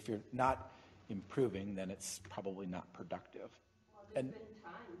improving. If you're not improving, then it's probably not productive. Well, there's been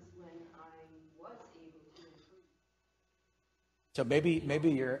times when I was able to improve. So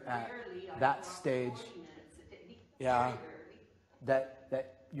maybe you're at that stage. 40 minutes a day. Yeah. Very rarely.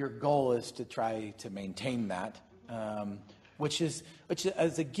 That your goal is to try to maintain that, which is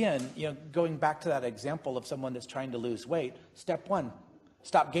again, going back to that example of someone that's trying to lose weight. Step one,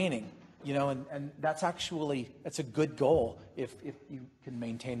 stop gaining. And that's a good goal if you can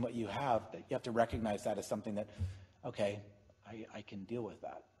maintain what you have. You have to recognize that as something that, okay, I can deal with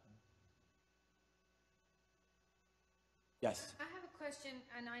that. Yes. I have a question,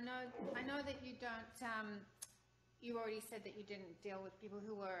 and I know that you don't. You already said that you didn't deal with people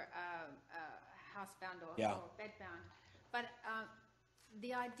who were housebound or bedbound, but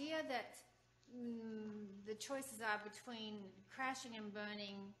the idea that the choices are between crashing and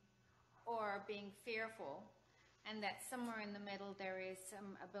burning or being fearful, and that somewhere in the middle there is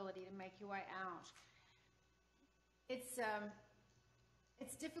some ability to make your way out.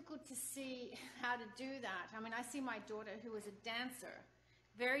 It's difficult to see how to do that. I mean, I see my daughter, who is a dancer,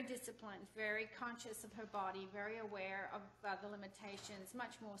 very disciplined, very conscious of her body, very aware of the limitations,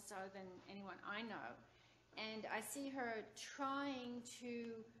 much more so than anyone I know. And I see her trying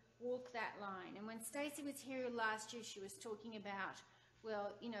to walk that line. And when Stacey was here last year, she was talking about,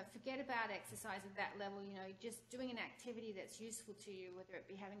 well, you know, forget about exercise at that level, you know, just doing an activity that's useful to you, whether it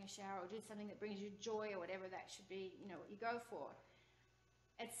be having a shower or do something that brings you joy or whatever that should be, you know, what you go for.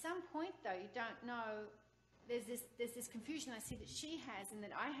 At some point, though, you don't know, there's this confusion I see that she has and that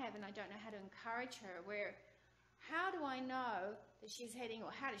I have, and I don't know how to encourage her, where how do I know that she's heading,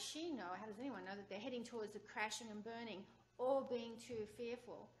 or how does she know, how does anyone know that they're heading towards the crashing and burning or being too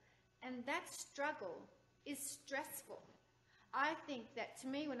fearful? And that struggle is stressful. I think that, to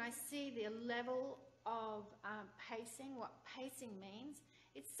me, when I see the level of pacing, what pacing means,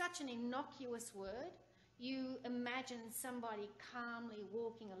 it's such an innocuous word. You imagine somebody calmly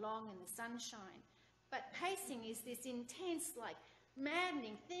walking along in the sunshine. But pacing is this intense, like,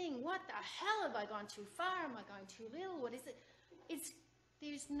 maddening thing. What the hell, have I gone too far? Am I going too little? What is it?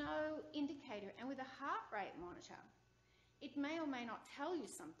 There's no indicator. And with a heart rate monitor, it may or may not tell you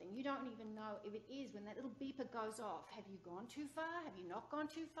something. You don't even know if it is. When that little beeper goes off, have you gone too far? Have you not gone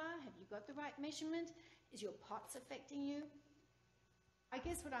too far? Have you got the right measurement? Is your POTS affecting you? I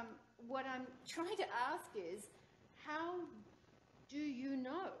guess what I'm trying to ask is, how do you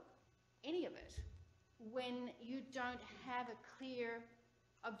know any of it when you don't have a clear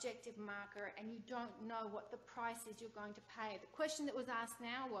objective marker and you don't know what the price is you're going to pay? The question that was asked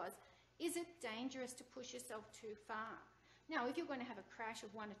now was, is it dangerous to push yourself too far? Now, if you're going to have a crash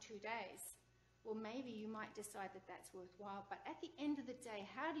of 1 or 2 days, well, maybe you might decide that that's worthwhile. But at the end of the day,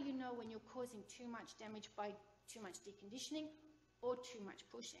 how do you know when you're causing too much damage by too much deconditioning or too much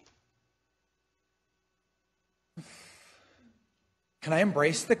pushing? Can I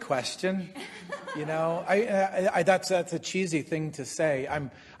embrace the question? You know, that's a cheesy thing to say.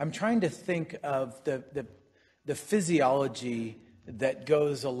 I'm trying to think of the physiology that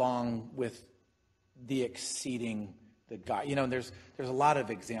goes along with the exceeding the guy. You know, there's a lot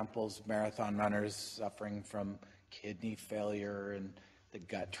of examples, marathon runners suffering from kidney failure and the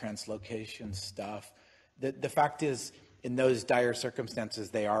gut translocation stuff. The fact is, in those dire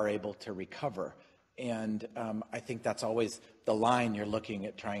circumstances, they are able to recover. And I think that's always the line you're looking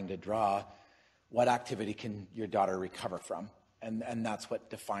at trying to draw. What activity can your daughter recover from? And that's what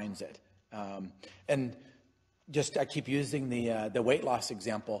defines it. And just, I keep using the weight loss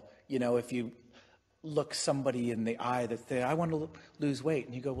example. You know, if you look somebody in the eye that say, I want to lose weight,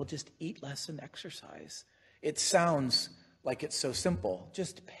 and you go, well, just eat less and exercise. It sounds like it's so simple.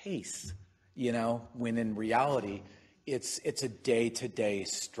 Just pace, you know, when in reality, it's a day-to-day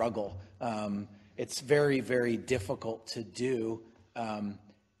struggle. It's very, very difficult to do.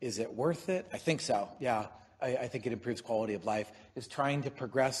 Is it worth it? I think so, yeah. I think it improves quality of life. Is trying to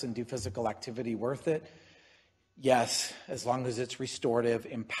progress and do physical activity worth it? Yes, as long as it's restorative,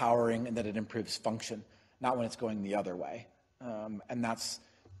 empowering, and that it improves function, not when it's going the other way. And that's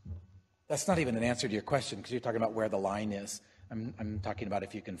not even an answer to your question, because you're talking about where the line is. I'm talking about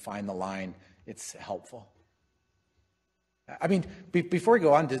if you can find the line, it's helpful. I mean, before we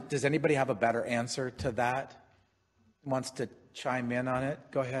go on, does anybody have a better answer to that? Wants to chime in on it?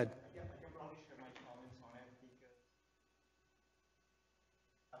 Go ahead. Yeah, I can probably share my comments on it because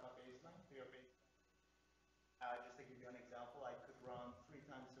I have a baseline, clear baseline. Just to give you an example, I could run 3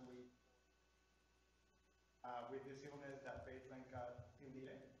 times a week. With this illness, that baseline got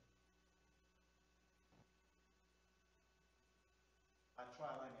deleted.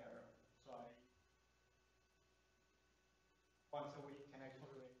 Trial and error. So once a week can I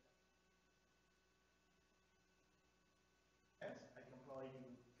tolerate that? Yes, I can probably do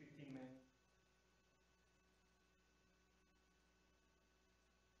 15 minutes.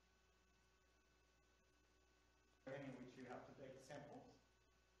 In which you have to take samples.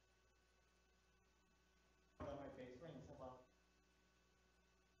 My baseline is about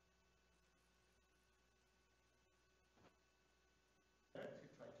to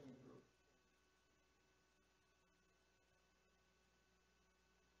try to improve.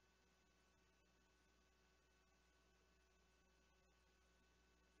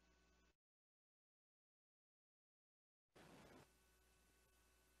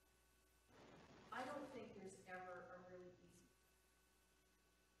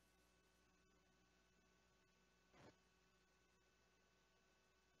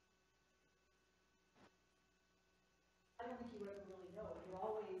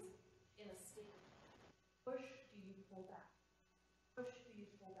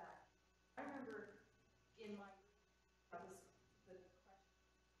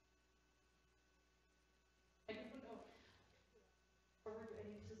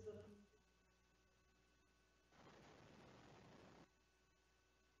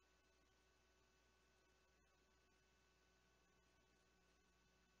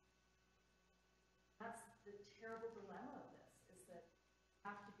 terrible dilemma of this, is that you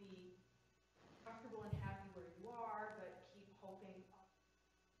have to be comfortable and happy where you are, but keep hoping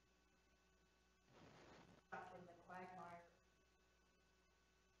up in the quagmire.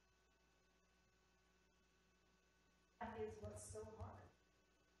 That is what's so hard.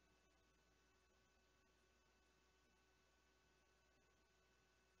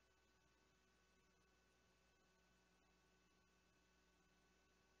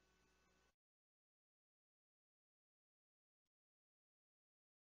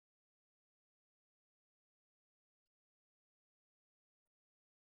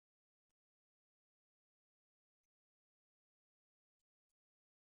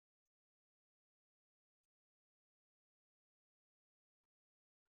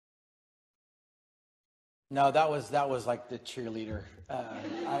 No, that was like the cheerleader,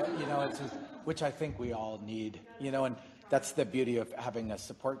 which I think we all need, and that's the beauty of having a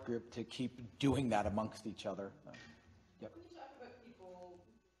support group to keep doing that amongst each other. Yep. When you talk about people,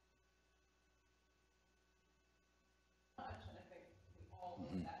 much, and I think we all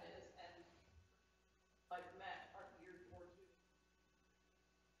know what that is, and I've met are geared towards doing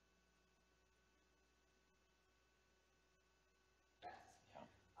best.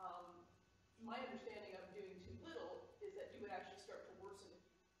 Yeah. My understanding of doing too little is that you would actually start to worsen if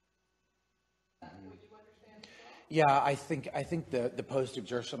you. That's what you understand as well? Yeah, I think the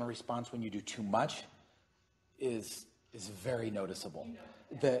post-exertional response when you do too much is very noticeable.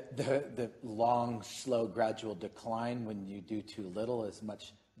 The long, slow, gradual decline when you do too little is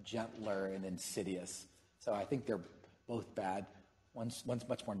much gentler and insidious. So I think they're both bad. One's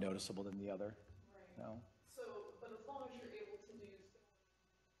much more noticeable than the other. Right. No? So, but as long as you're able to do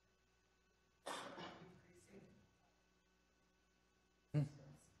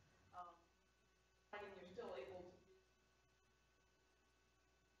finding you're still able to do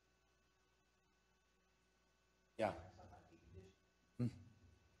Yeah. some of the conditions.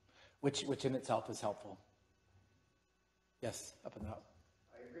 Which in itself is helpful. Yes, up and up.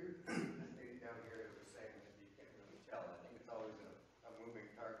 I agree with this lady down here that was saying that you can't really tell. I think it's always a moving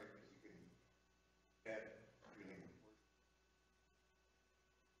target because you can get feeling worse.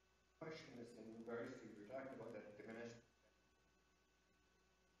 Question is in regards to, you're talking about that diminished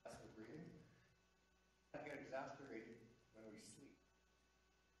acid breathing. That get exacerbated when we sleep.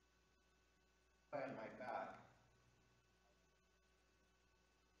 I on my back,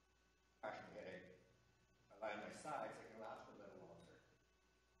 crashing headache. I lie on my sides, I can last a little longer.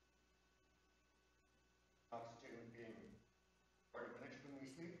 Oxygen being more diminished when we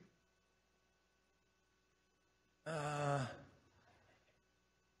sleep.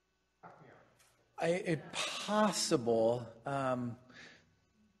 It's possible.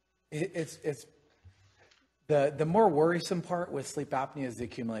 It's the more worrisome part with sleep apnea is the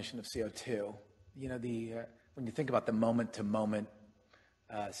accumulation of CO2. When you think about the moment-to-moment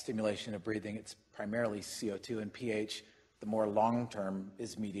stimulation of breathing, it's primarily CO2 and pH. The more long-term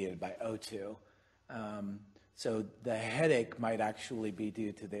is mediated by O2. So the headache might actually be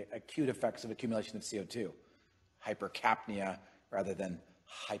due to the acute effects of accumulation of CO2, hypercapnia rather than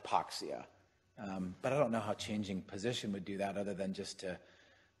hypoxia. But I don't know how changing position would do that other than just to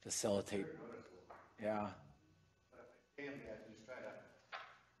facilitate. Yeah. But if I stay in bed and just try to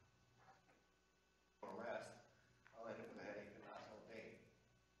rest, I'll end up with a headache that lasts all day.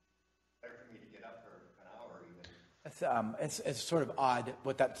 Better for me to get up for an hour even. It's sort of odd.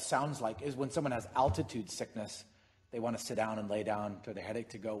 What that sounds like is when someone has altitude sickness, they want to sit down and lay down for the headache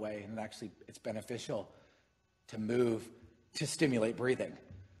to go away. And actually, it's beneficial to move to stimulate breathing.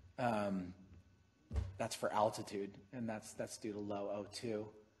 That's for altitude, and that's due to low O2.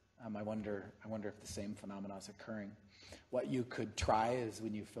 I wonder if the same phenomenon is occurring. What you could try is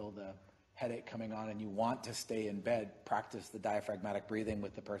when you feel the headache coming on and you want to stay in bed, practice the diaphragmatic breathing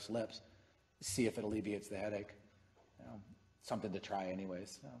with the pursed lips. See if it alleviates the headache. Something to try,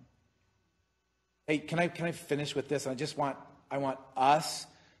 anyways. Hey, can I finish with this? I want us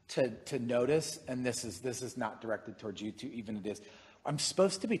to notice, and this is not directed towards you two, even it is. I'm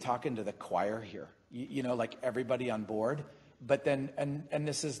supposed to be talking to the choir here, like everybody on board. But then, and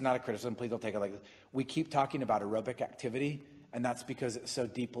this is not a criticism, please don't take it like this. We keep talking about aerobic activity, and that's because it's so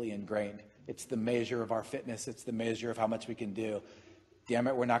deeply ingrained. It's the measure of our fitness. It's the measure of how much we can do. Damn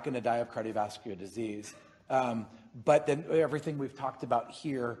it, we're not going to die of cardiovascular disease. But then everything we've talked about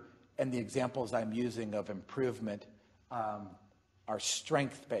here and the examples I'm using of improvement are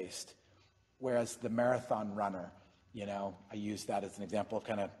strength-based, whereas the marathon runner, I use that as an example of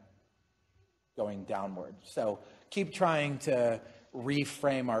kind of going downward. So keep trying to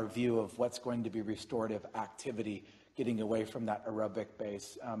reframe our view of what's going to be restorative activity, getting away from that aerobic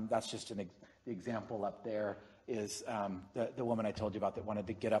base. That's just the example up there. is the woman I told you about that wanted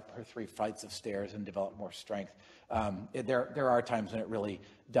to get up her 3 flights of stairs and develop more strength. There are times when it really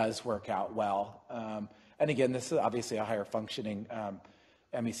does work out well. And again, this is obviously a higher functioning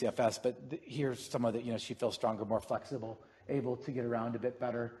MECFS, but here's some of the, she feels stronger, more flexible, able to get around a bit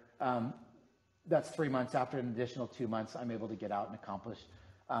better. That's 3 months. After an additional 2 months, I'm able to get out and accomplish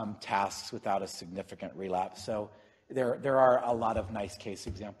tasks without a significant relapse. So there are a lot of nice case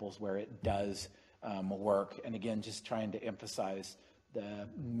examples where it does work. And again, just trying to emphasize the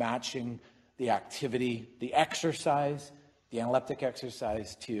matching the activity, the exercise, the analeptic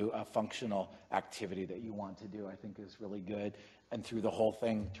exercise to a functional activity that you want to do, I think is really good. And through the whole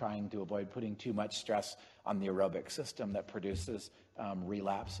thing, trying to avoid putting too much stress on the aerobic system that produces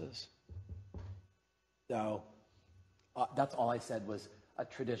relapses. So that's all I said was a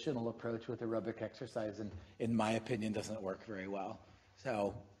traditional approach with aerobic exercise, and in my opinion, doesn't work very well.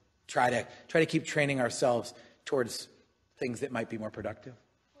 So try to keep training ourselves towards things that might be more productive.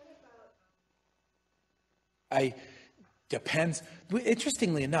 Depends.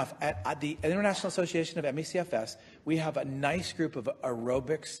 Interestingly enough, at the International Association of MECFS, we have a nice group of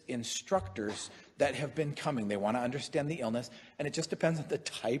aerobics instructors that have been coming. They want to understand the illness, and it just depends on the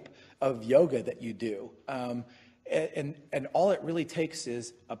type of yoga that you do. And all it really takes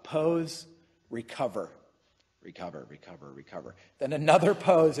is a pose, recover. Then another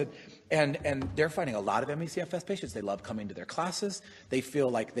pose, and they're finding a lot of MECFS patients. They love coming to their classes. They feel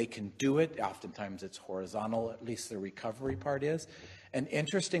like they can do it. Oftentimes it's horizontal, at least the recovery part is. And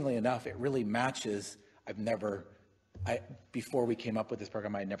interestingly enough, it really matches. Before we came up with this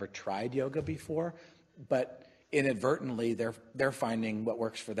program, I had never tried yoga before, but inadvertently, they're finding what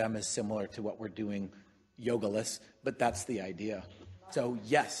works for them is similar to what we're doing yogaless, but that's the idea. So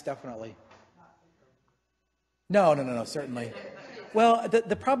yes, definitely. No, certainly. Well,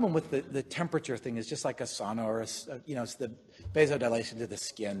 the problem with the temperature thing is just like a sauna or it's the vasodilation to the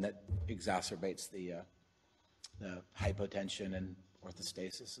skin that exacerbates the hypotension and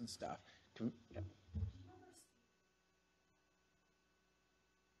orthostasis and stuff. Yeah.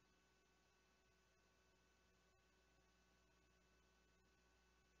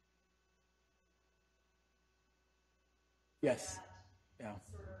 Yes. Yeah.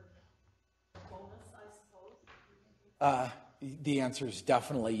 The answer is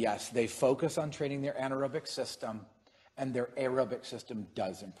definitely yes. They focus on training their anaerobic system, and their aerobic system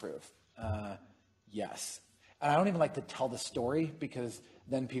does improve. Yes. And I don't even like to tell the story because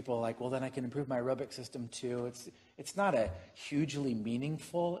then people are like, well, then I can improve my aerobic system too. It's not a hugely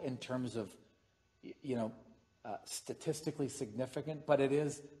meaningful in terms of, statistically significant, but it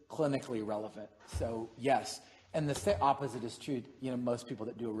is clinically relevant. So yes. And the opposite is true. Most people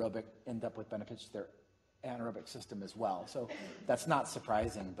that do aerobic end up with benefits to their anaerobic system as well. So that's not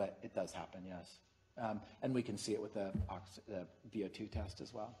surprising, but it does happen, yes. And we can see it with the VO2 test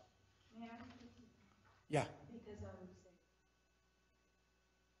as well. Yeah. Because I would say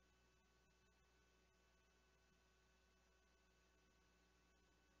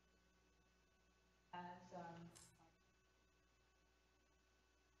as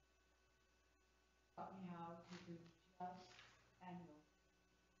taught me how to do just annual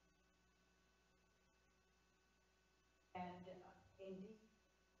and indeed,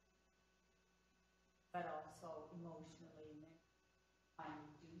 but also emotionally trying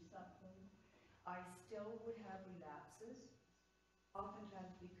to do something. I still would have relapses,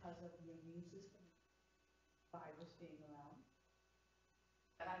 oftentimes because of the immune system virus being around.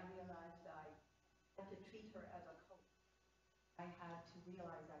 But I realized I had to treat her as a coach. I had to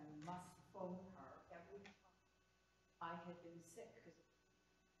realize I must phone her every time I had been sick.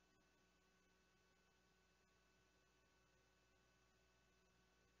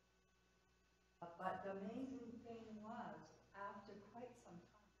 But the amazing thing was, after quite some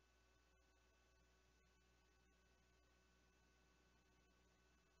time,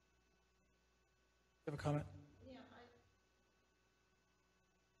 You have a comment?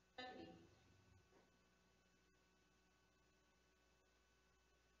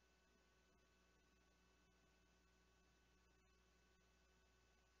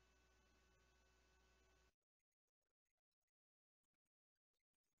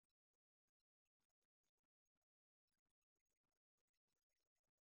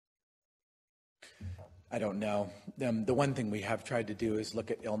 I don't know. The one thing we have tried to do is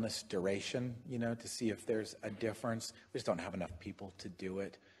look at illness duration, to see if there's a difference. We just don't have enough people to do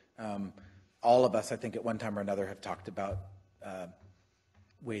it. All of us, I think, at one time or another have talked about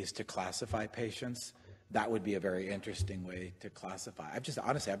ways to classify patients. That would be a very interesting way to classify.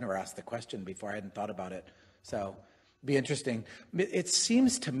 I've never asked the question before. I hadn't thought about it. So be interesting. It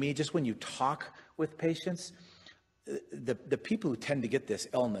seems to me, just when you talk with patients, the people who tend to get this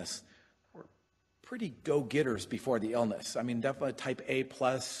illness were pretty go-getters before the illness. I mean, definitely type A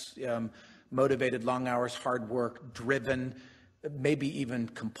plus, motivated, long hours, hard work, driven, maybe even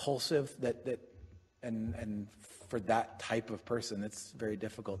compulsive. And for that type of person, it's a very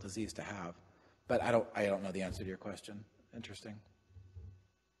difficult disease to have. But I don't know the answer to your question. Interesting.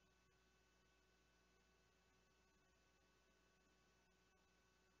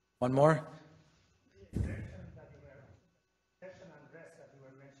 One more?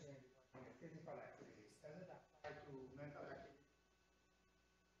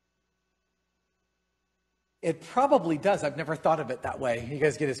 It probably does. I've never thought of it that way. You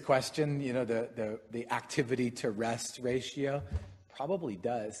guys get his question, the activity to rest ratio? Probably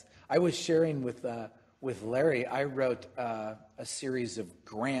does. I was sharing with Larry, I wrote a series of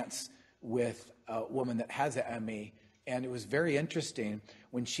grants with a woman that has a ME, and it was very interesting.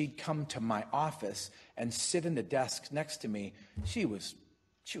 When she'd come to my office and sit in the desk next to me, she was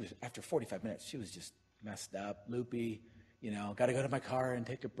after 45 minutes, she was just messed up, loopy, got to go to my car and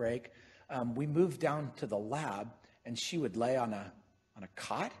take a break. We moved down to the lab, and she would lay on a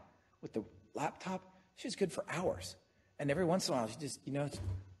cot with the laptop. She was good for hours. And every once in a while, she just, put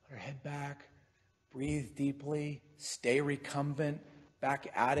her head back, breathe deeply, stay recumbent,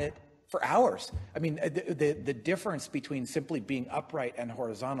 back at it for hours. I mean, the difference between simply being upright and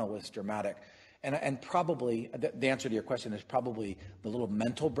horizontal was dramatic. And probably, the answer to your question is probably the little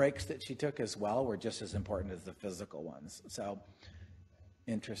mental breaks that she took as well were just as important as the physical ones. So,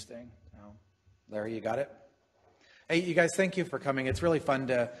 interesting. Larry, you got it? Hey, you guys, thank you for coming. It's really fun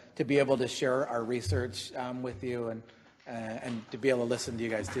to be able to share our research with you and to be able to listen to you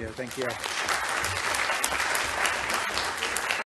guys too. Thank you.